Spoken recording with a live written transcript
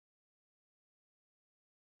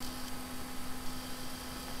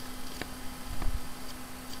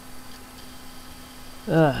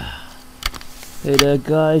Hey there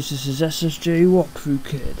guys, this is SSJ Walkthrough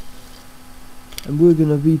Kid, and we're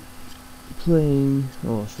gonna be playing,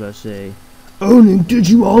 or should I say, owning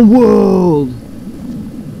Digimon World!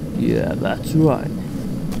 Yeah, that's right.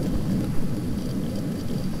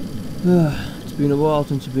 It's been a while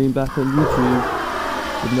since I've been back on YouTube,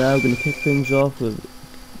 but now we're gonna kick things off with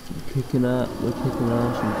kicking ass in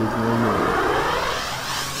Digimon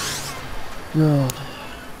World. God.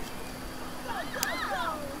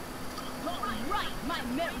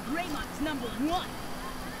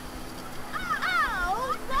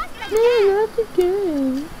 That's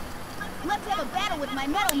okay. Let's have a battle with my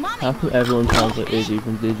metal mommy. How come everyone sounds like Izzy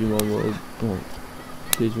from Digimon World? Oh,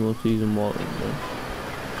 Digimon Season 1.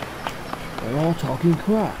 They're all talking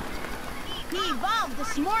crap. He evolved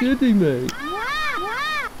this morning. Kidding me?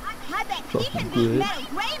 Wow. I bet keeping good. these metal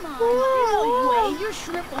Greymon. No way, your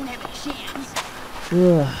shrimp won't have a chance.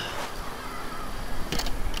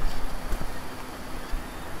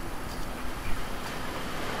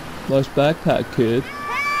 Nice backpack, kid.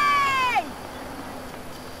 Hey!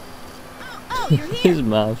 Oh, you're here. His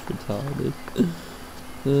mouth's retarded.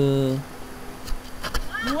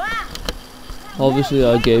 Wow. Obviously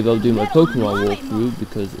I gave up doing my Pokemon walkthrough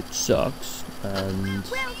because it sucks, and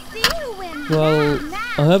We'll see who wins. well, now.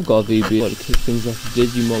 I have got a VB to kick things off with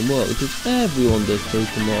Digimon World because everyone does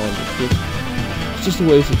Pokemon. It's just a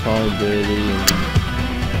waste of time really, and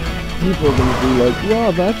people are gonna be like,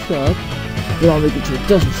 wow, that sucks. But I'll make it so it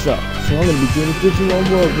doesn't suck. So I'm gonna be doing a Digimon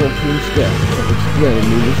World walkthrough instead. So explain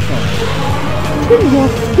me this time.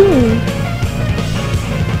 What's good?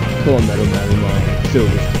 Come on, Metal Marymon. Show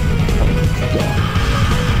this.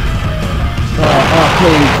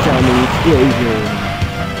 Arcade sounding explosion.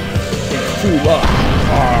 It's too much.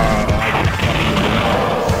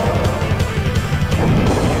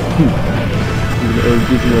 You're gonna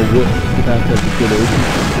Digimon World without such a good open.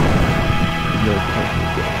 No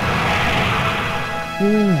conflict.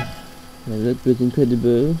 Now that was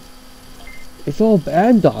incredible. It's all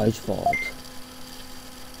Bandai's fault.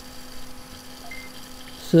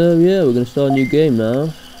 So yeah, we're gonna start a new game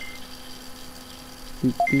now.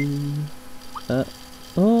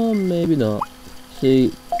 Oh, maybe not.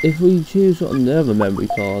 See, if we choose on the other memory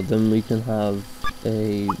card, then we can have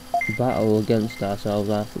a battle against ourselves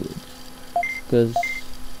afterwards. Because,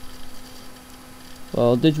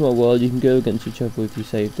 well, Digimon World, you can go against each other if you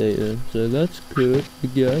save data, so that's good, I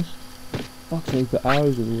guess. Fuck's sake, for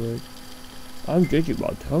hours of work. I'm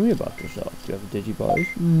Digimon, tell me about yourself. Do you have a Digivice?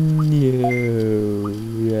 No.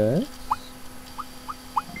 Yes?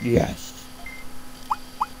 Yes.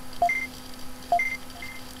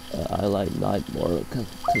 I like night more because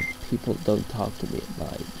people don't talk to me at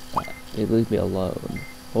night. They leave me alone.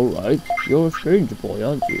 Alright, you're a stranger boy,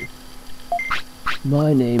 aren't you?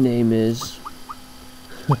 My name is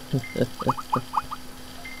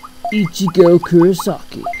Ichigo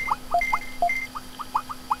Kurosaki.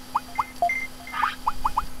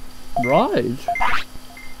 Right.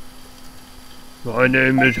 My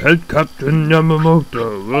name is Head Captain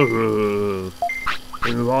Yamamoto.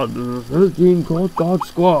 And about the 13 Coast Guard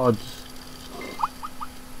squads.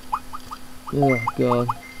 Oh god.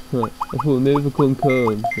 I thought maybe if I couldn't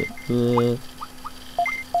code. Well,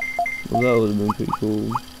 that would have been pretty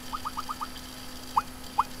cool.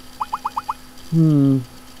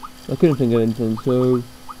 I couldn't think of anything, so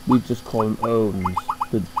we just call him Owns.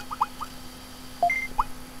 But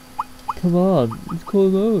come on, let's call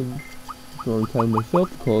him Owns. That's what I'm telling myself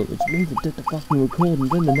to call it. It's me that did the fucking recording,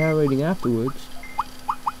 then the narrating afterwards.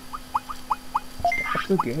 Stop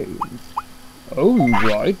the game. Owns,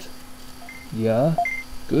 right? Yeah.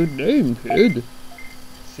 Good name, kid.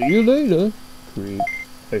 See you later. Creep.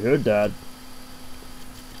 I heard that.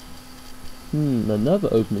 Another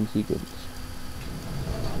opening sequence.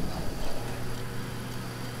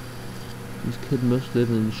 This kid must live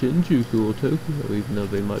in Shinjuku or Tokyo, even though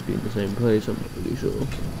they might be in the same place, I'm not really sure.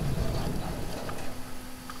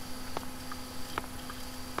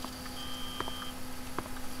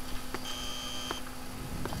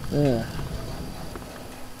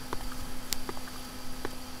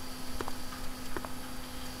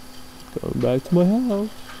 Going back to my house.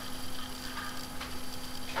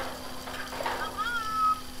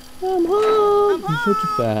 I'm home! I'm such a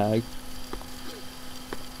fag.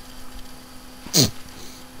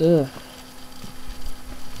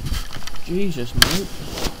 Jesus, mate.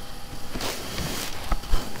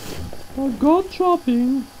 I've gone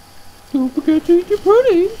shopping. Don't forget to eat your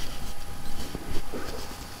pudding.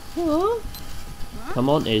 Huh? Come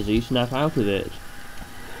on, Izzy, snap out of it.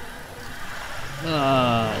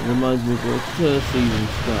 It reminds me of the first season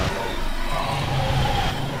stuff.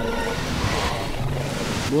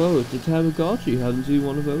 Whoa, it's a Tamagotchi. Haven't seen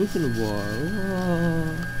one of those in a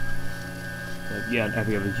while. Yeah, and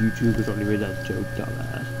every other YouTuber's only made that joke,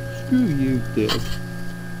 dumbass. Screw you, dick.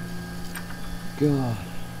 God.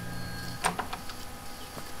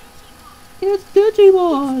 It's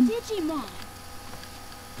Digimon! Digimon.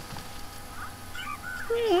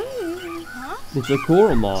 Huh? It's a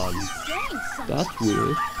Koromon. Saying something. That's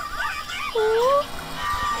weird. Huh?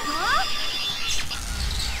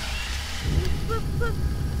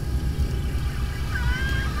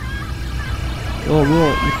 Oh,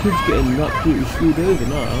 what? The kid's getting absolutely screwed over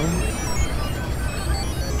now.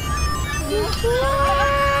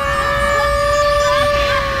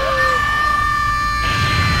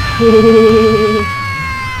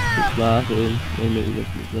 It's laughing. Oh, maybe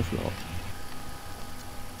that's not.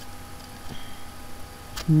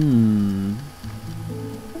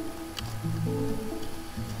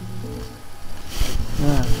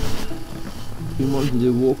 Been wanting to do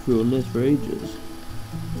a walkthrough on this for ages.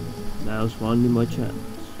 Now's finally my chance.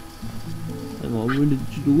 Hang on, we're in the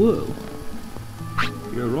digital world.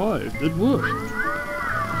 You're right, it worked.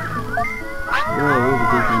 Whoa, all the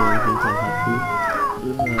Digimon think I'm happy.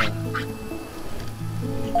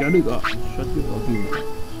 Scary guy, shut your fucking mouth.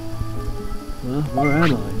 Well, where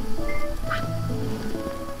am I?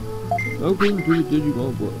 Welcome to the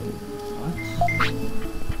Digimon world. What?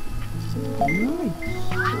 Nice.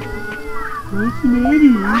 What's the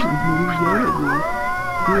matter?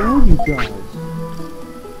 Who are you guys?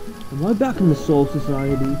 Am I back in the Soul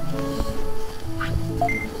Society?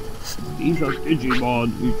 These are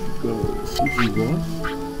Digimon, Ichigo. Digi what?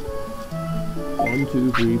 1,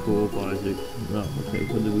 2, 3, 4, 5, 6. No, okay,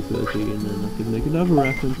 so there was 13, and then I could make another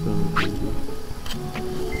reference.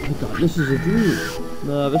 Oh god, this is a dream.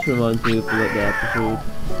 No, this reminds me of the episode.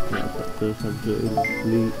 That first episode of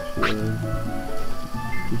Bleach,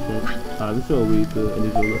 he said, I'm so weak, and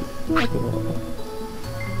he's all like, fuck off.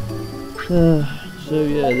 So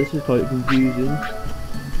yeah, this is quite confusing.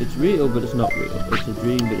 It's real, but it's not real. It's a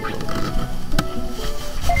dream, but it's not real.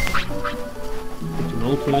 It's an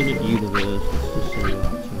alternate universe. Let's just say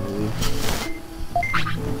that, shall we?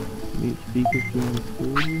 Mute speakers during the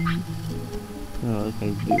recording. Oh, okay,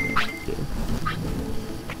 do that still.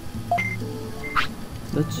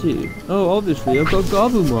 Let's see. Oh, obviously, I've got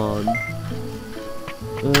Gabumon.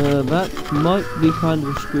 That might be kind of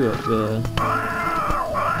a screw up there.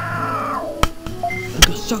 I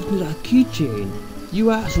got sucked with that keychain. You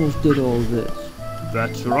assholes did all this.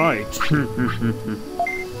 That's right.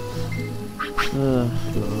 Oh,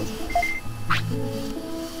 God.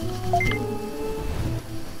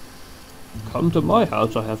 Come to my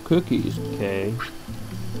house, I have cookies, Kay.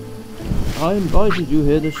 I invited you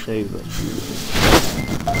here to save us.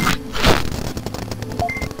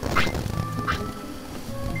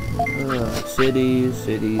 Cities,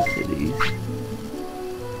 cities, cities.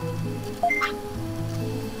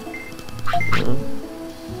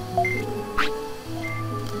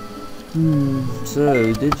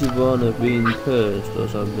 So, Digimon have been cursed or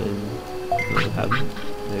something. They haven't.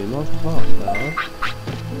 They lost heart power.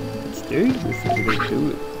 It's dangerous if they don't do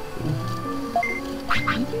it.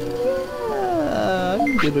 Yeah,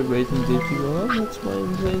 I'm good at raising Digimon. That's why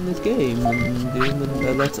I'm playing this game and doing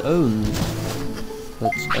the Let's Own.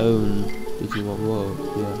 Let's Own Digimon World,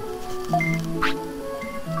 yeah.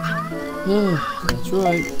 That's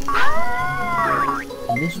right.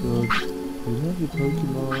 In this world, you have your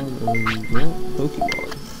Pokemon and what? Pokemon.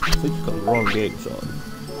 I think you got the wrong game, son.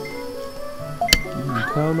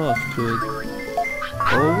 Count us, kid.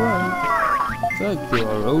 Alright. Thank you,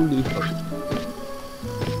 our only hope.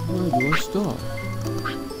 Where do I start?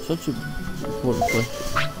 Such an important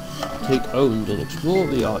question. Take Owned and explore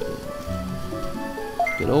the island.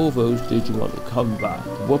 Get all those Digimon to come back,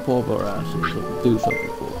 whoop off our asses, and do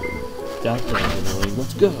something for them. That sounds annoying.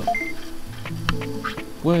 Let's go.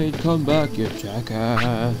 Wait, come back, you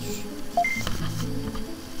jackass.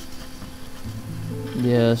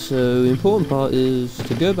 Yeah, so the important part is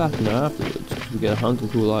to go back in there afterwards to get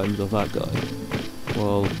 100 cool items off that guy.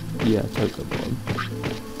 Well, yeah, Tokomon.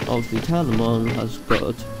 Obviously, Tanamon has got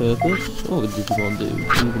a purpose. All the Digimon do,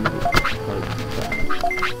 even if it's kind of bad.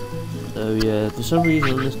 So yeah, for some reason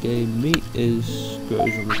in this game, meat grows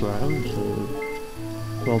on the ground, so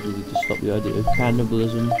probably to stop the idea of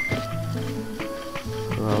cannibalism.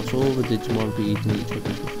 Or else all the Digimon be eating each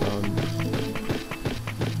other for fun.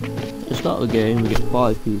 At the start of the game we get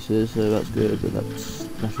 5 pieces, so that's good, but that's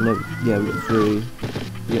no, yeah, we get 3.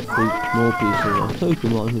 We get 3 more pieces of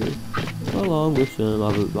Pokemon here, along with some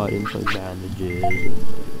other items like bandages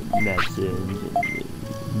and medicines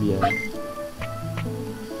and yeah.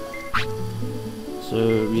 So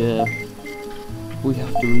yeah, We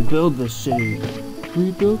have to rebuild this city.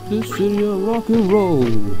 Rebuild this city on rock and roll.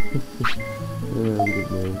 Good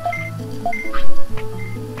name.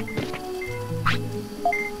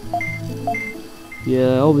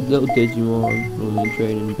 Yeah, all the little Digimon, when you're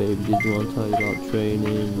training baby Digimon, tell you about training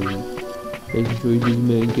and making sure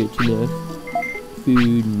Digimon gets enough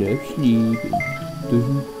food, enough sleep, and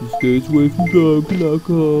doesn't stays away from drugs and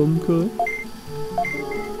alcohol, okay?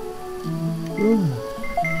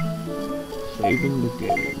 Saving the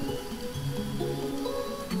game.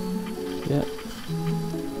 Yep.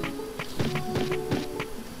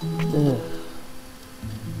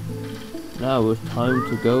 Now it's time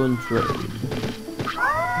to go and trade.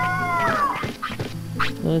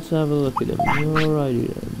 Let's have a look at him. Alrighty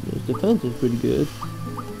then. His defense is pretty good.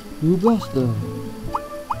 New blaster.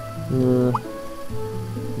 His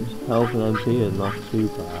health and MP are not too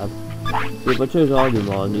bad. So if I chose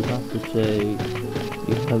Agumon, you'd have to say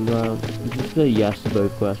you have around. You just say yes to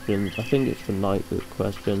both questions. I think it's the night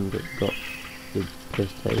question that got the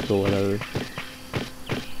piss take or whatever.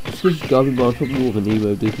 This is Gabumon, probably more of an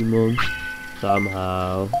emo Digimon.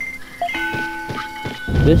 Somehow.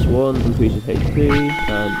 This one increases HP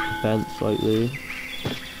and defense slightly.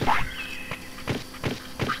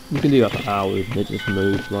 You can do that for hours and it just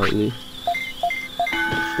moves slightly.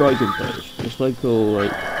 Striking burst. It's like all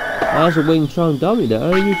like there's a Wing Chun dummy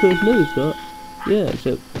there, you first noticed that. Yeah,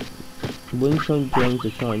 except Wing Chun dummies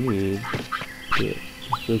are Chinese. Yeah,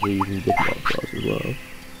 just those are using different styles as well.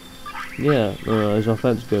 Yeah, his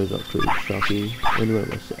offense goes up pretty shocky. Anyway,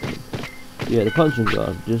 we're second. Yeah, the punching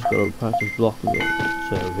guard, just gotta practice blocking it.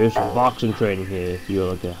 So here's some boxing training here if you're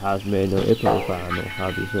like a Hasmane or Ippo fan, or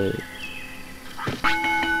how do you say it.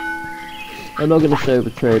 I'm not gonna say we're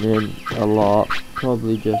training a lot,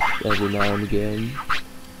 probably just every now and again.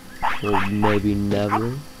 Or maybe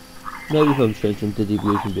never. Maybe if I'm showing some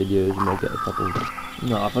Digiblution videos I might get a couple.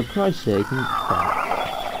 No, for Christ's sake,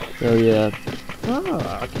 so yeah.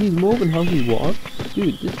 Fuck, he's more than hungry what?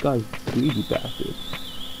 Dude, this guy's greedy bastard.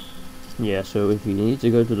 Yeah, so if you need to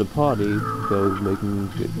go to the party, go make him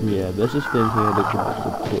good. Yeah, there's this thing here that could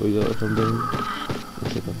be the toilet or something.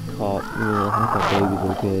 It's like a cop. Yeah, I hope that baby's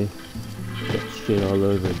okay. Got shit all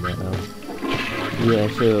over him right now. Yeah,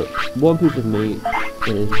 so one piece of meat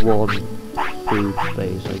is one food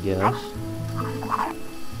base, I guess.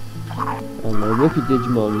 And the rookie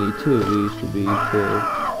Digimon need two of these to be full.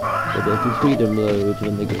 But if you feed them loads,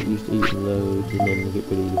 then they get used to eating loads, and then they get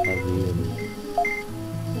really heavy. And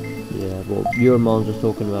yeah, well, Euromon's just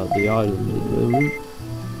talking about the island at the moment.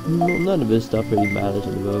 None of this stuff really matters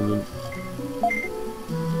at the moment.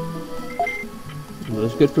 Well,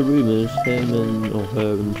 it's good for rumors. Him and or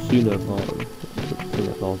her and Sunopon.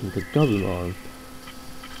 Sunopon into Gabumon.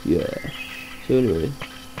 Yeah. So anyway,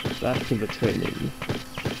 back to the training.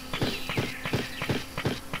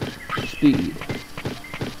 Speed.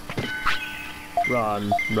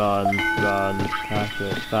 Run, run, run,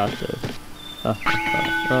 faster, faster.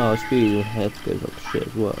 Oh, speed and health goes up to shit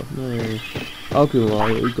as well. No.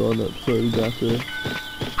 Agumon has gone up so better.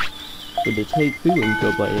 But its HP won't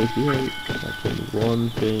go by 88. That's only one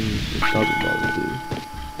thing that Gabumon will do.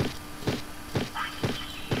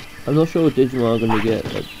 I'm not sure what Digimon I'm gonna get,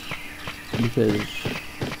 because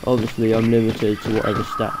obviously I'm limited to whatever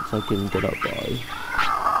stats I can get up by.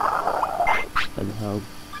 And how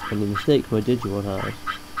many mistakes my Digimon has.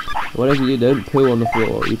 Whatever you do, don't poo on the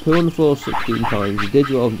floor. You poo on the floor 16 times, you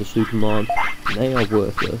Digivolve into Superman, and they are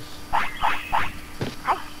worthless.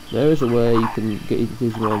 There is a way you can get your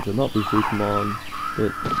Digimon to not be Superman,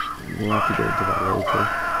 but we'll have to go into that later.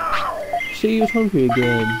 See, he was hungry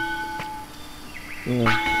again. Oh,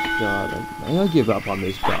 God, I'll give up on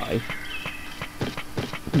this guy.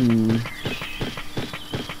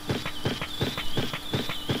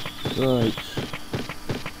 Right.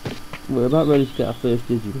 We're about ready to get our first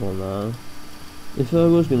Digimon now. If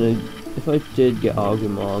I did get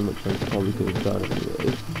Agumon, which I probably could have done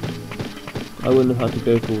anyway, I wouldn't have had to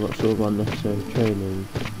go through all that sort of unnecessary training.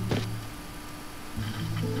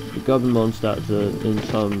 The Gabumon stats are in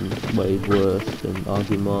some ways worse than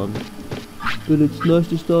Agumon, but it's nice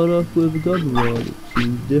to start off with a Gabumon. It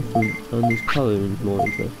seems different, and his colouring is more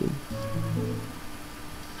interesting.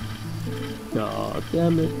 Aw,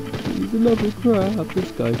 damn it. He's a level crap.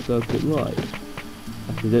 This guy sucks at life.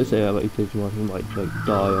 Actually, don't say that about your Digimon. He might, like,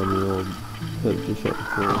 die on you or hurt your shot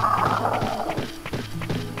before.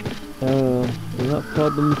 We have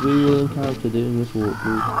problems we will encounter during this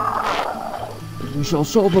walkthrough. We shall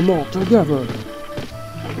solve them all together!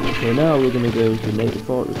 So now we're gonna go into Native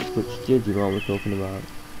Forest, which Digimon was talking about.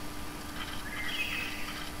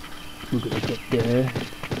 We're gonna get there.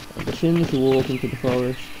 And as soon as we walk into the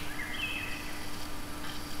forest,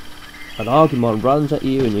 An Agumon runs at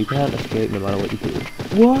you and you can't escape no matter what you do.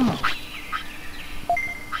 Wow!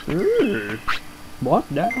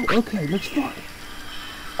 What now? Okay, let's fight.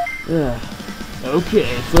 Okay,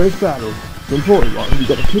 first battle. It's an important one. You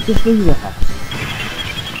gotta kick this thing's ass.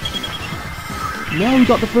 Now we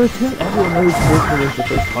got the first hit. Everyone knows the first one is the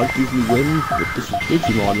first fight usually wins, but this is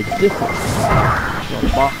Digimon, it's different. It's not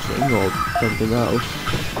boxing or something else.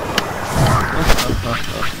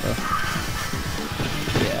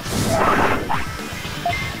 Yeah.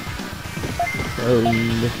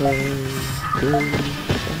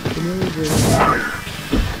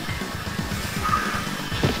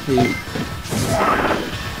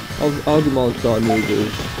 Agumon's starting move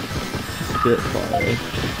is Spitfire,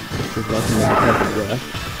 which is like another type of breath.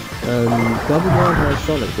 Gabumon has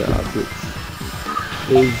Sonic Grab, which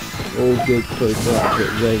is all good for that, but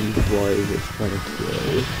range-wise it's kind of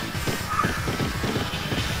slow.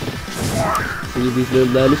 See these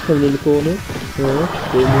little ladies coming in the corner?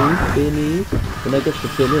 Beanies. When I get to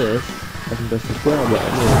finish, I can press the square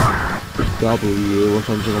button or W or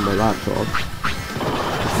something on my laptop.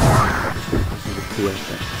 This is a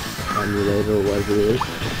PSX emulator or whatever it is.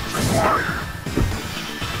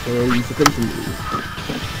 So I'll use the finishing move.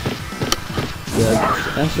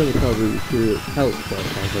 Yeah, S on the cover to help by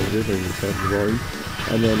 500 and 7 volume,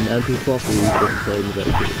 and then anti-flop is the same as that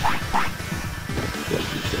too.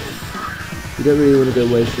 You don't really want to go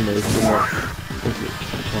wasting those too much if it's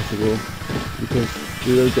possible, because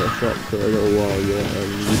you don't get a shot for a little while yet, and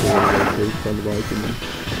you don't want to waste kind of items.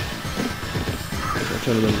 I'm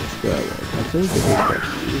trying to remember the square one. I think it is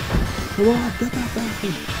actually. Come on, get that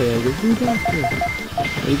bastard! Okay, I'll go do that.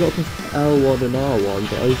 You got to press L1 and R1,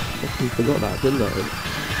 but I fucking forgot that, didn't I?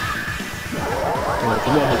 Alright, so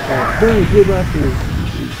what I can't. No, blue bastard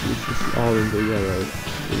is just orange or yellow.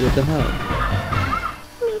 What the hell?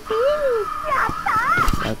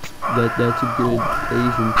 That's a good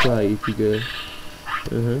Asian try, Ichigo.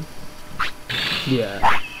 Yeah.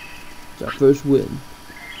 It's our first win.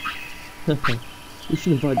 We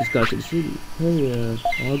should invite this guy to the city. Hey,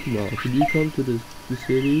 Agumon, can you come to the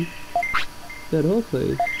city? That whole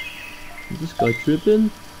place. Is this guy tripping?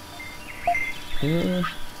 Okay.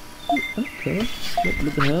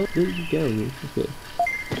 What the hell? Where did you go? Okay.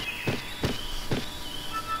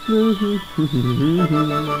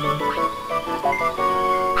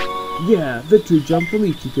 Yeah, victory jump from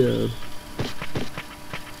Ichigo.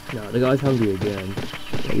 No, the guy's hungry again.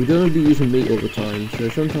 Yeah, we don't have to be using meat all the time, so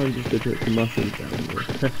sometimes just go put the mushrooms down there.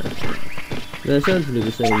 They're essentially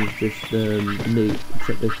the same as just meat,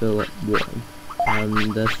 except they fill up one.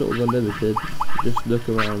 And they're sort of unlimited. Just look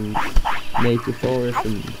around nature forest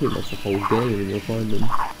and pretty much the whole game and you'll find them.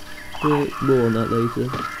 But more on that later.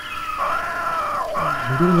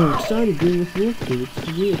 I'm getting all excited doing this walkthrough, it's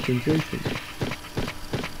a weird sensation.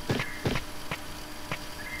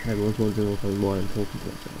 Everyone's wondering why I'm talking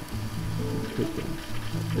about that.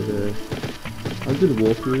 I'm doing a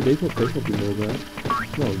walkthrough, they probably know that.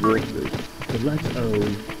 It's not a walkthrough. But let's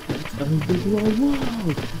own Digimon,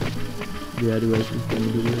 wow! Yeah, anyways, it's going to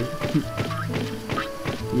be weird.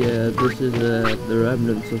 Yeah, this is the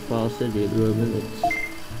remnants of File City at the moment. It's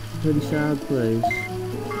a pretty sad place.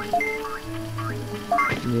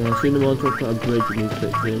 Yeah, I've seen them all talk about a bridge in his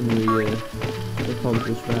fiction. We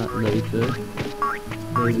accomplish that later.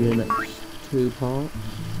 Maybe in the next 2 parts.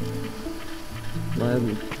 I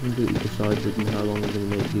haven't completely decided on how long I'm going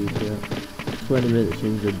to make these yet. 20 minutes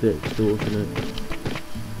seems a bit extortionate.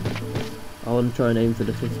 I want to try and aim for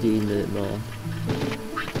the 15-minute mark.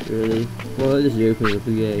 Really? Well, this is the opening of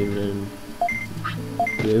the game, and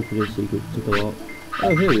the opening sequence took a lot.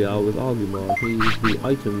 Oh, here we are with Agumon. He's the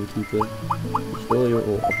item keeper. Store your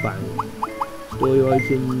store your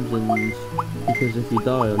items, and because if you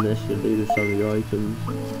die on this, you lose some of your items.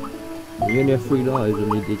 And you only have 3 lives when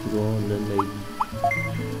you Digimon, and then they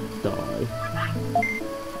die.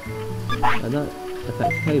 And that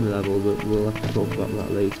affects payment level, but we'll have to talk about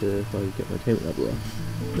that later if I get my payment level up.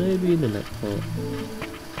 Maybe in the next part.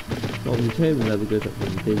 Well, the payment level goes up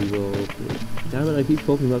from Digimon. Damn it, I keep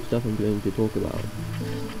talking about stuff I'm going to talk about.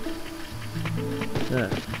 Yeah,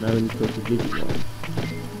 now we need to talk to Digimon.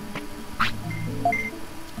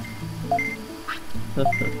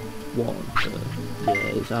 One.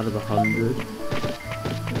 Yeah, it's out of 100.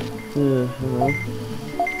 Hang on.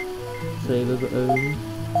 Save over own.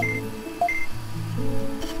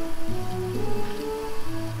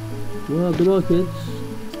 Well, good luck, kids.